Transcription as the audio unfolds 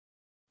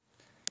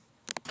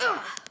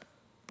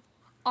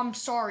I'm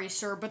sorry,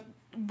 sir, but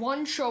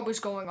one show is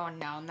going on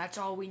now, and that's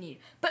all we need.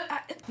 But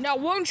now,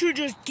 won't you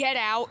just get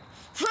out?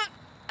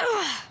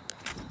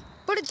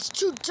 But it's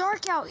too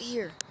dark out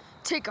here.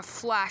 Take a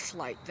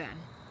flashlight, then.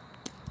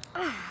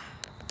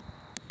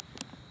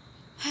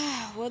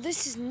 Well,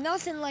 this is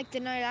nothing like the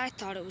night I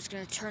thought it was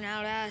going to turn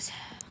out as.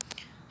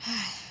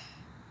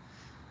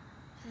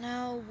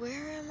 Now,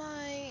 where am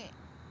I?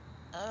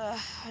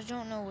 I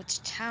don't know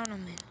which town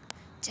I'm in.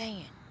 Dang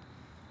it.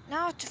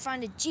 Now I have to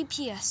find a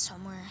GPS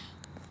somewhere.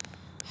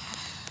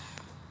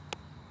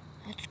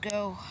 Let's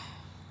go.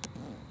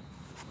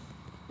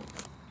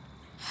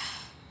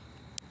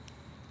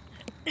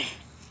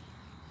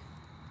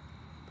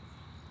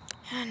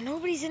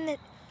 Nobody's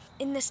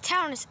in this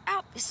town. It's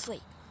out this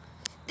late.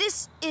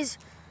 This is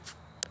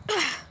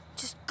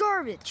just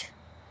garbage.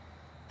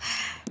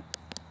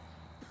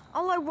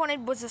 All I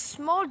wanted was a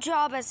small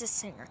job as a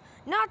singer.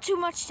 Not too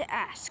much to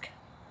ask.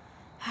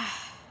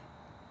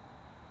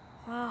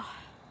 Well,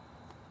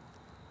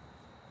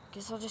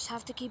 guess I'll just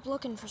have to keep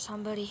looking for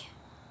somebody.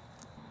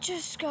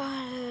 Just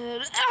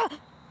gotta...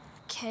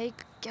 Okay,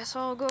 guess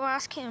I'll go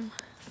ask him.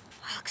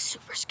 I look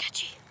super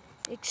sketchy.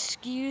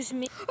 Excuse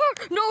me. Oh,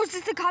 no, it's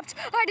the cops.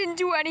 I didn't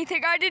do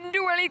anything.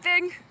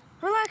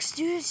 Relax,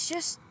 dude. It's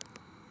just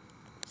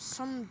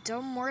some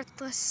dumb,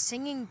 worthless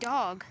singing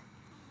dog.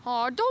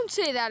 Aw, don't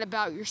say that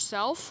about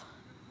yourself.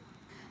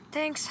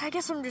 Thanks. I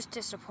guess I'm just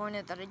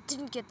disappointed that I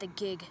didn't get the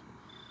gig.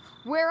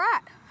 Where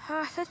at?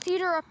 The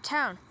theater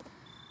uptown.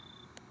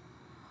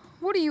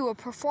 What are you, a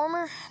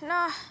performer?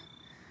 Nah.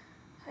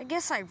 I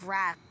guess I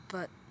rap,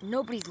 but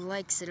nobody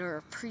likes it or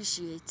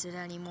appreciates it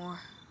anymore.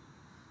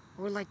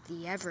 Or like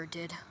they ever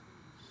did.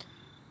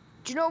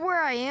 Do you know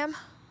where I am?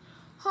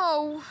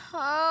 Oh,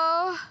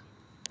 I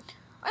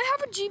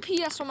have a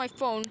GPS on my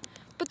phone,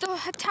 but the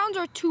towns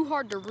are too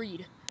hard to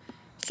read.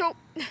 So,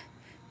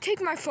 take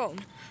my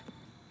phone.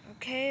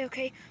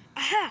 Okay.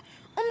 Aha!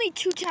 Only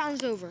 2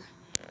 towns over.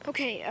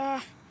 Okay,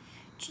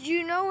 do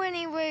you know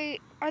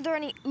are there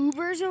any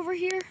Ubers over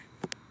here?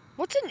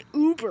 What's an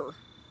Uber?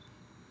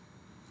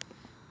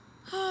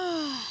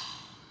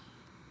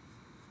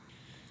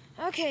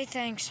 Okay,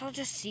 thanks. I'll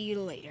just see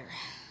you later.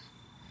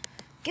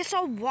 Guess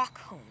I'll walk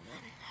home then.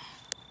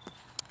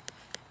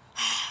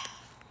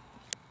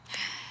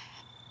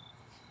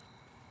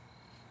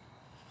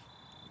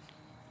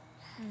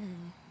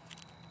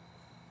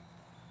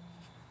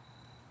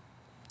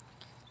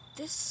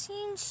 This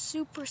seems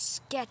super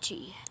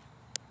sketchy.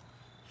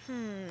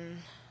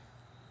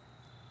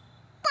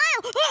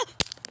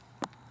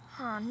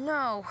 Oh,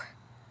 no.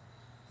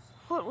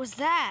 What was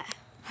that?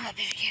 I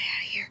better get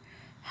out of here.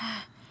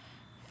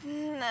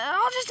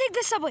 I'll just take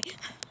the subway.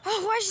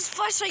 Oh, why is this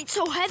flashlight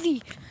so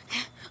heavy?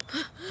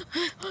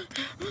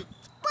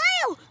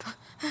 Wow!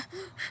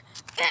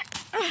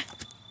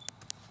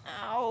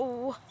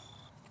 Ow.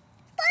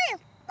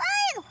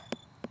 Wow!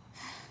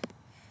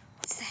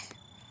 What's that?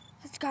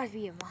 That's gotta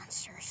be a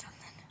monster or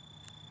something.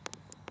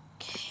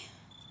 Okay.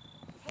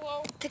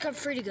 Hello? I think I'm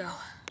free to go.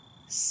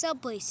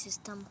 Subway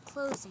system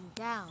closing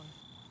down.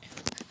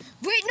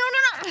 Wait, no!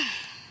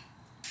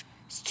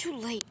 It's too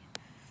late.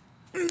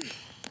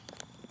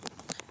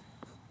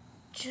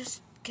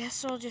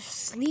 Guess I'll just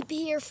sleep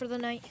here for the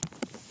night.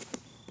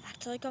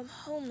 Act like I'm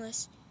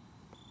homeless.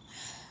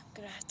 I'm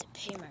gonna have to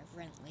pay my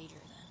rent later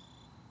then.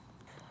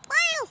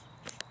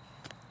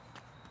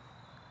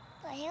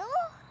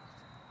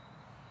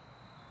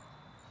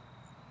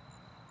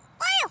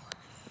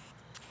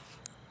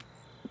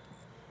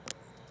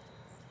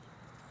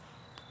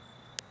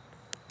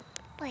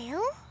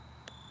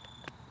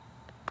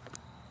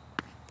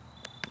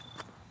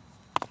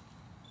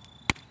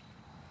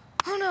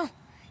 Oh no!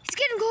 He's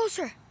getting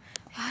closer!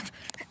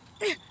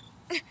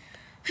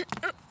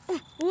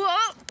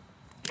 Whoa!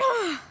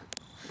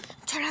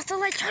 Turn off the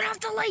light!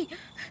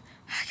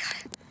 I got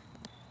it.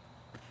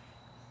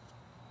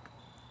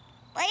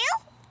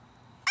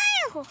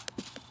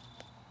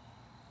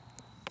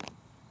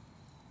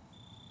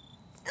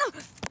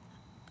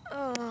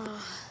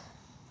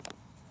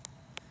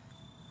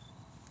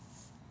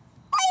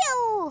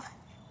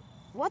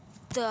 What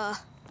the?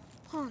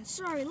 Oh,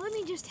 sorry. Let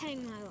me just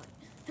hang my light.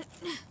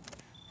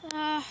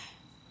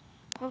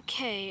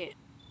 Okay.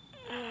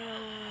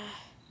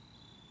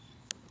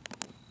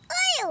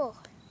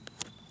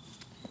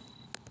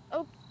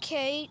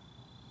 Okay,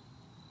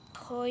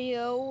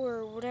 Pollo,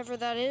 or whatever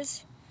that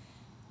is.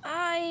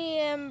 I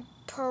am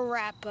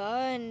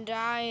PaRappa, and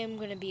I am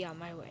gonna be on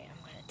my way. I'm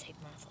gonna take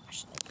my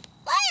flashlight.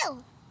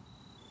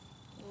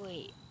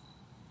 Wait,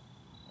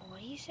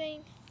 what are you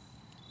saying?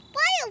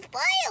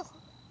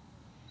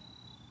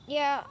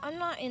 Yeah, I'm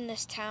not in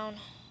this town.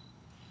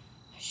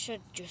 I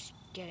should just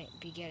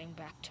be getting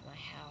back to my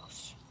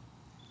house.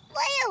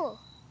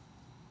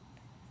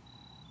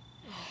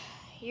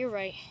 You're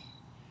right.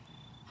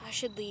 I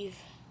should leave.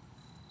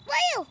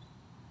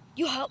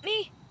 You help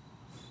me?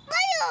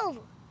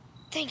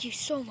 Thank you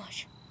so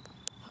much.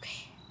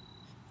 Okay.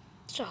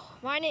 So,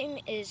 my name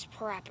is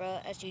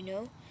PaRappa, as you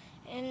know,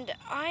 and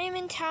I am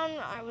in town.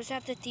 I was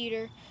at the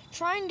theater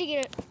trying to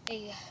get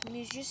a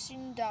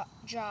musician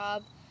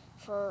job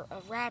for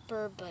a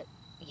rapper, but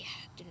yeah,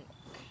 it didn't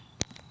work.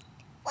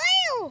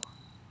 Wow!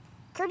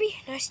 Kirby,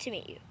 nice to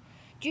meet you.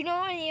 Do you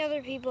know any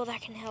other people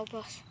that can help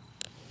us?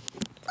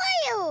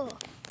 Wow!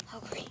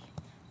 Oh, great.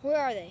 Where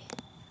are they?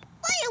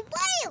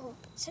 Wow!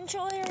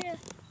 Central area?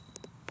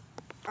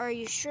 Are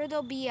you sure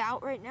they'll be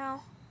out right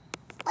now?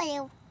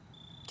 Wow.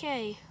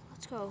 Okay,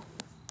 let's go.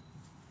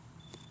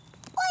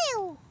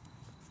 Wow!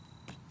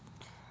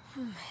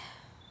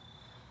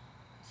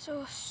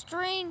 So,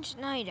 strange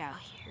night out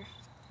here.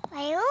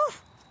 Wow!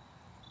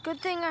 Good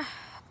thing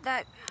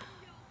that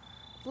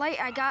light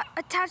I got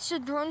attached a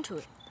drone to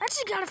it. I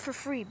actually got it for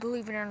free,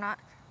 believe it or not.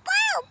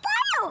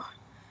 Wow!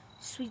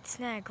 Sweet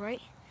snag,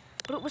 right?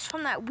 But it was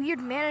from that weird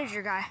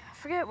manager guy. I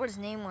forget what his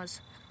name was.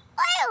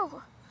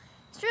 Wow!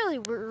 It's really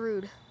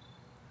rude.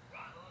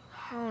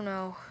 Oh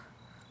no.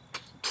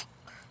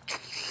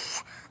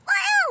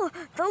 Wow!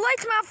 The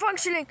light's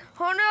malfunctioning!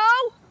 Oh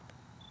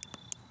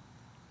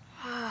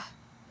no!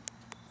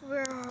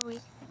 Where are we?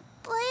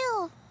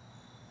 Wow!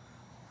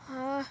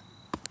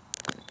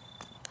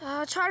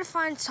 Try to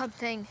find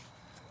something.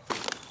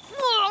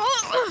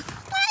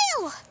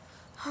 Wow!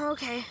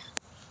 Okay.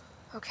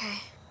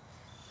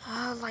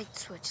 Light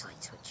switch.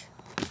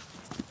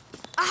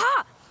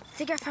 Aha! I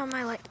think I found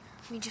my light.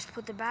 Let me just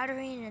put the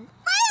battery in and...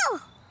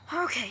 Wow!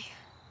 Okay.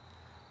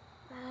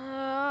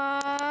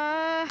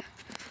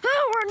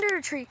 We're under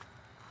a tree.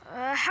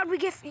 How'd we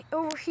get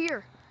over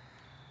here?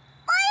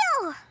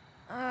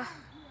 Wow!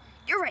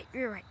 You're right.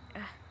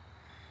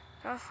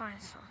 Gotta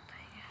find something.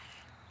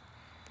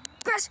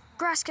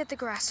 Grass, get the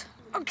grass.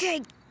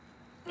 Okay.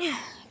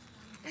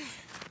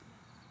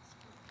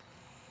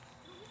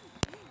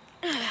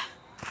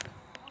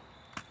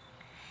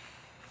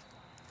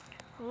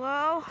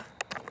 Hello?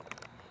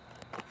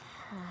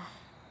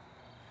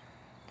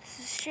 This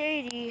is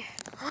shady.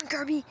 Come on,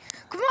 Kirby.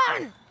 Come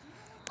on!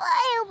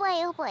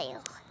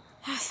 Wow.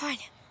 Fine.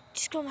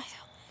 Just go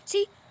myself.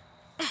 See?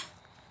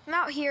 I'm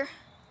out here.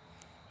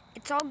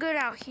 It's all good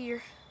out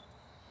here.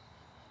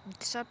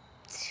 Except...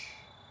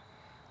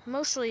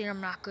 mostly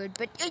I'm not good,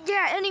 but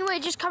yeah, anyway,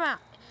 just come out.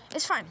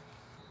 It's fine.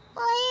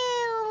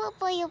 What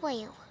do you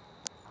mean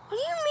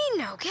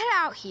no? Get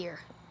out here.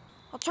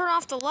 I'll turn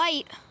off the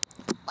light.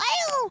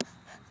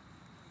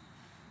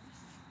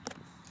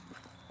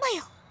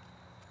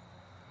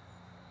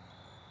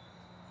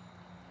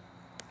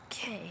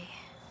 Okay.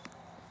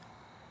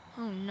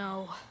 Oh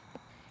no.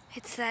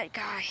 It's that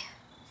guy.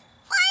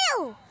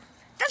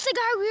 That's the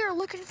guy we were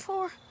looking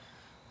for?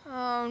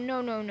 Oh,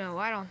 no,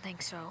 I don't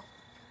think so.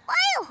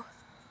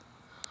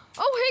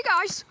 Oh, hey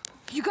guys!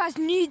 You guys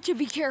need to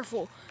be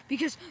careful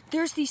because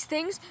there's these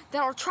things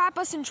that'll trap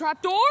us in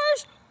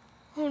trapdoors.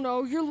 Oh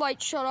no, your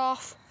light shut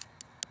off.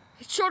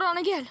 It shut on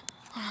again.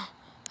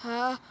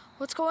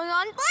 What's going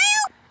on?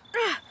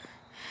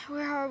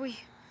 Where are we?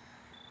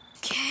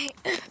 Okay,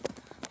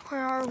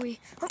 where are we?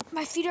 Oh,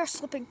 my feet are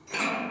slipping.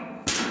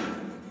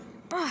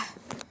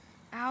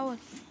 Ow.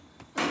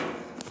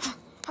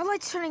 Our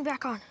light's turning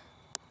back on.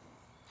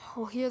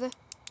 Oh, hear the...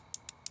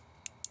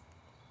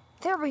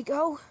 There we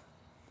go.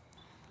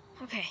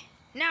 Okay,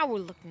 now we're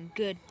looking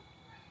good.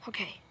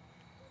 Okay.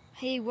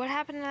 Hey, what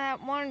happened to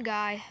that one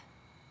guy?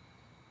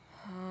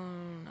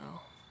 Oh,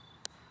 no.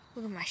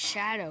 Look at my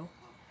shadow.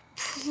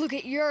 Look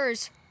at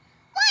yours.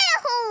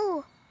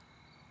 Wahoo!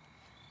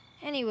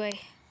 Anyway,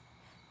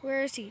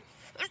 where is he?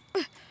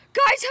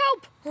 Guys,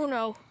 help! Oh,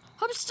 no.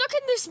 I'm stuck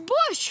in this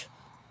bush.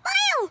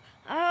 Wow!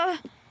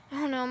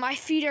 Oh, no, my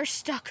feet are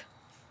stuck.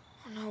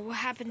 Oh, no, what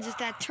happens if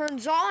that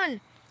turns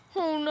on?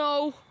 Oh,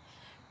 no.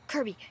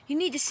 Kirby, you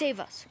need to save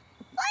us.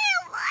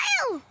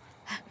 Wow!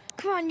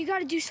 Come on, you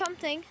gotta do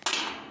something.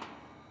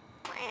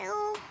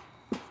 Wow.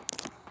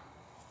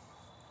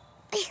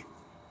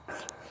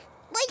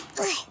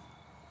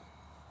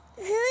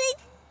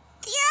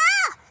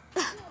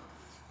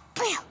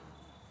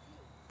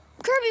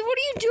 Kirby, what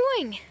are you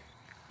doing?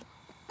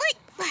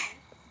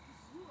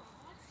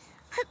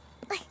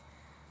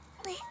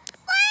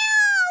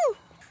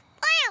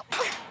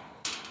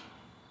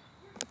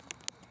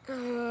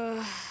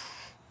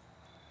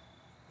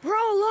 We're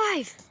all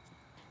alive.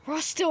 We're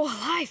all still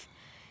alive.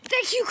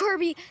 Thank you,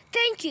 Kirby.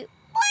 Thank you.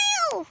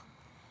 Wow!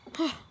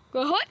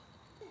 Go ahead.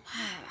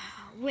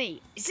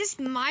 Wait, is this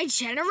my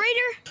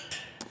generator?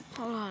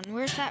 Hold on,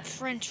 where's that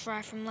French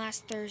fry from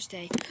last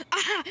Thursday?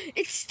 Aha!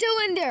 It's still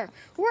in there.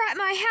 We're at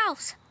my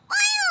house.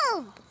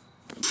 Wow!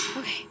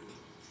 Okay.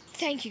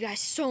 Thank you guys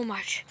so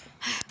much.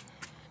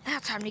 Now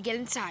time to get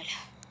inside.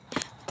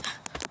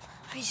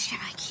 Let me just get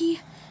my key.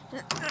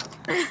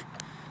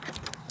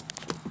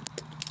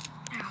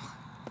 Ow.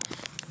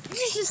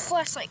 This is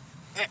flashlight.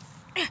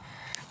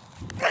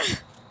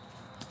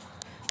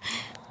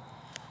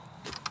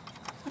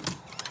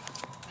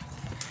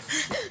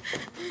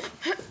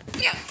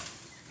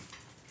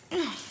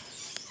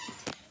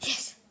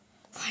 Yes,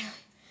 finally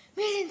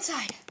made it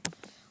inside.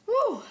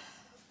 Woo!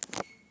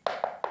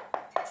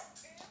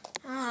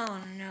 Oh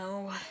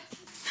no.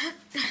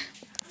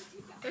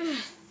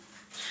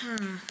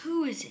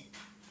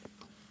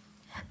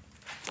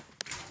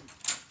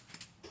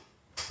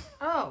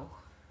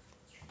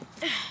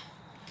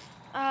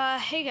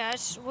 Hey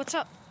guys, what's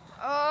up?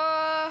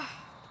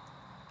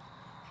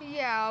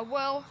 Yeah,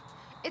 well,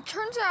 it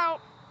turns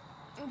out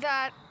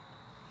that,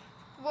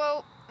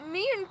 well,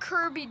 me and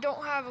Kirby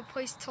don't have a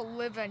place to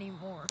live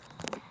anymore.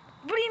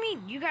 What do you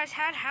mean? You guys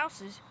had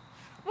houses.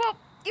 Well,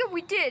 yeah,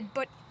 we did,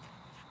 but,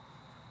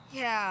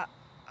 yeah,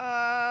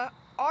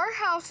 our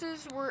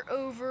houses were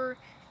over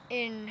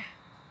in,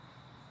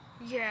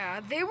 yeah,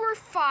 they were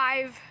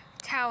 5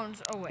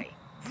 towns away.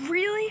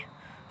 Really?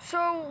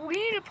 So, we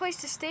need a place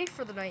to stay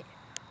for the night.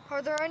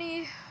 Is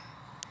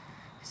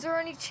there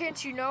any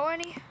chance you know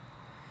any?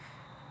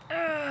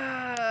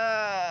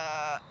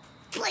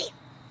 Play.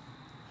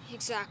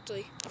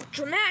 Exactly.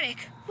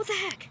 Dramatic. What the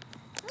heck?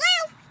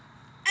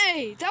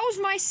 Hey, that was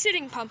my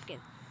sitting pumpkin.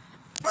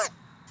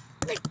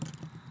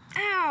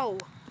 Ow!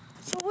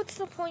 So what's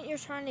the point you're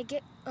trying to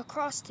get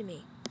across to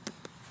me?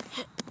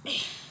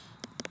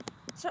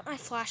 Is that my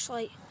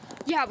flashlight?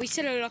 Yeah, we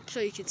set it up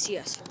so you can see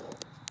us.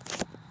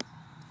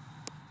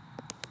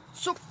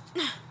 So,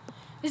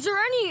 is there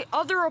any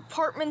other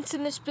apartments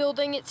in this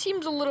building? It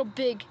seems a little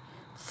big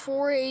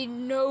for a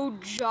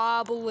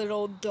no-job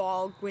little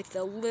dog with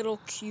a little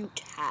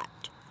cute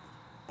hat.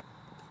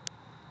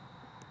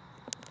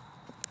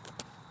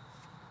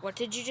 What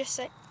did you just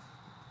say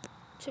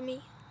to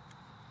me?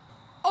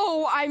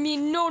 Oh, I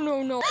mean, no.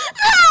 No!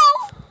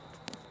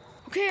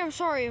 Okay, I'm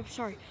sorry.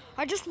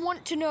 I just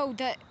want to know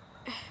that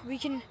we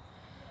can...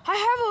 I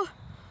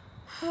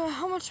have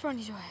how much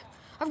money do I have?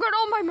 I've got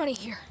all my money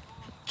here.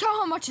 Count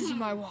how much is in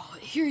my wallet.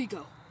 Here you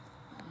go.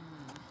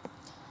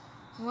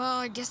 Well,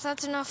 I guess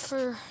that's enough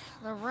for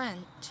the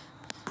rent.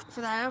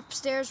 For that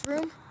upstairs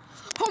room?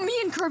 Oh, me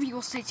and Kirby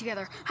will stay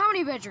together. How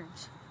many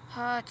bedrooms?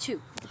 2.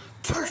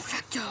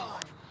 Perfecto.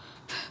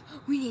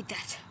 We need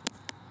that.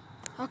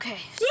 Okay,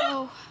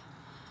 so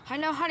I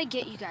know how to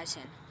get you guys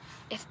in.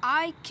 If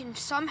I can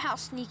somehow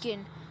sneak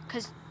in,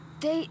 because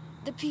the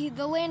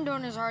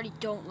landowners already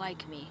don't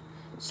like me.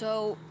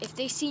 So if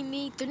they see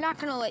me, they're not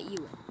going to let you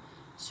in.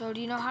 So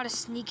do you know how to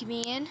sneak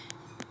me in?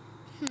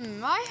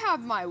 I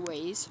have my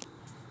ways.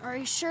 Are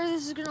you sure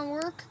this is going to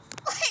work?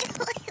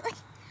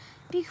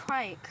 Be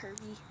quiet,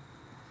 Kirby.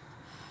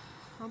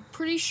 I'm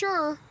pretty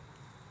sure.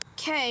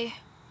 Okay,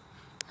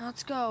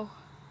 let's go.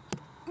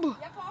 Yep,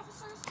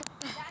 officers,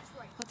 that's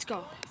right. Let's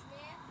go.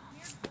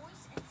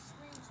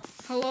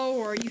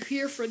 Hello, are you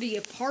here for the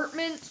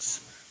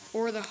apartments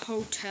or the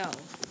hotel?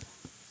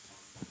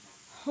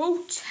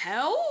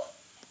 Hotel?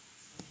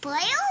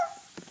 Blair?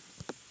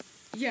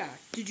 Yeah,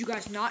 did you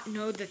guys not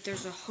know that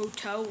there's a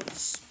hotel with a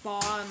spa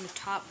on the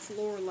top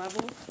floor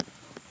level?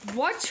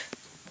 What?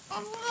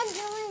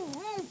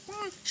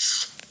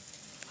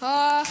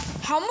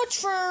 How much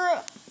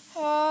for,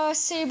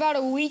 say about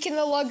a week in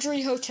the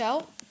luxury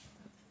hotel?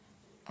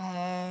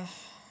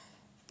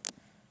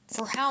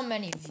 For how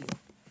many of you?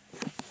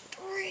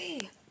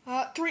 3.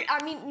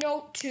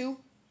 No, 2.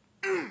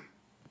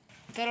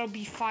 That'll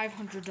be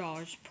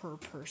 $500 per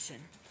person.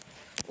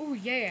 Oh,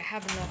 yeah, I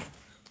have enough.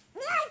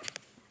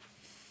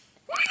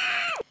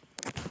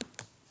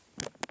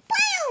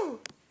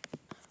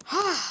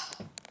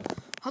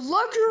 A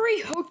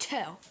luxury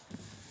hotel.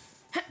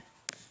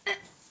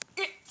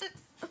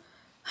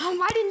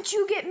 Why didn't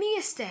you get me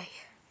a stay?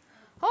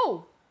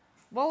 Oh,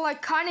 well, I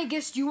kind of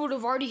guessed you would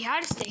have already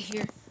had a stay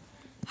here.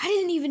 I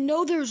didn't even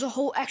know there was a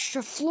whole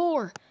extra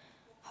floor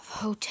of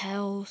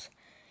hotels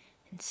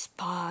and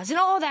spas and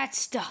all that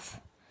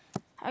stuff.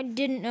 I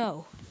didn't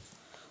know.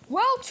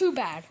 Well, too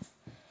bad,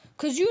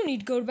 because you need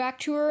to go back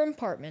to your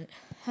apartment.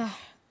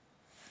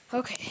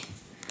 Okay.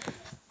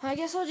 I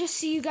guess I'll just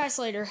see you guys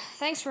later.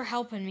 Thanks for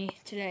helping me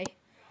today.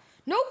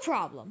 No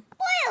problem.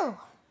 Blue!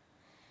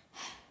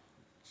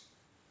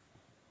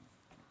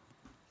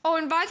 Oh,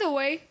 and by the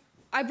way,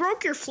 I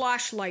broke your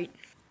flashlight.